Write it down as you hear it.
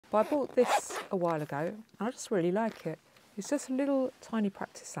But I bought this a while ago and I just really like it. It's just a little tiny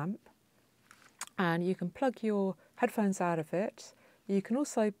practice amp and you can plug your headphones out of it. You can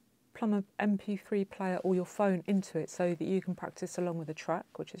also plumb an MP3 player or your phone into it so that you can practice along with the track,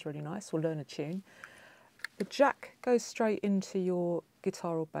 which is really nice, or learn a tune. The jack goes straight into your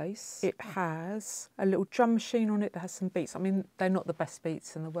guitar or bass. It has a little drum machine on it that has some beats. I mean, they're not the best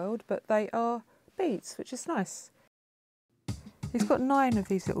beats in the world, but they are beats, which is nice. It's got 9 of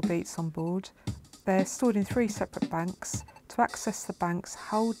these little beats on board. They're stored in 3 separate banks. To access the banks,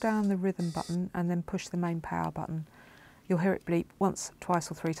 hold down the rhythm button and then push the main power button. You'll hear it bleep once,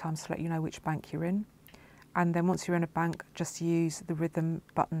 twice or 3 times to let you know which bank you're in. And then once you're in a bank, just use the rhythm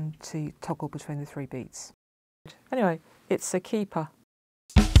button to toggle between the 3 beats. Anyway, it's a keeper.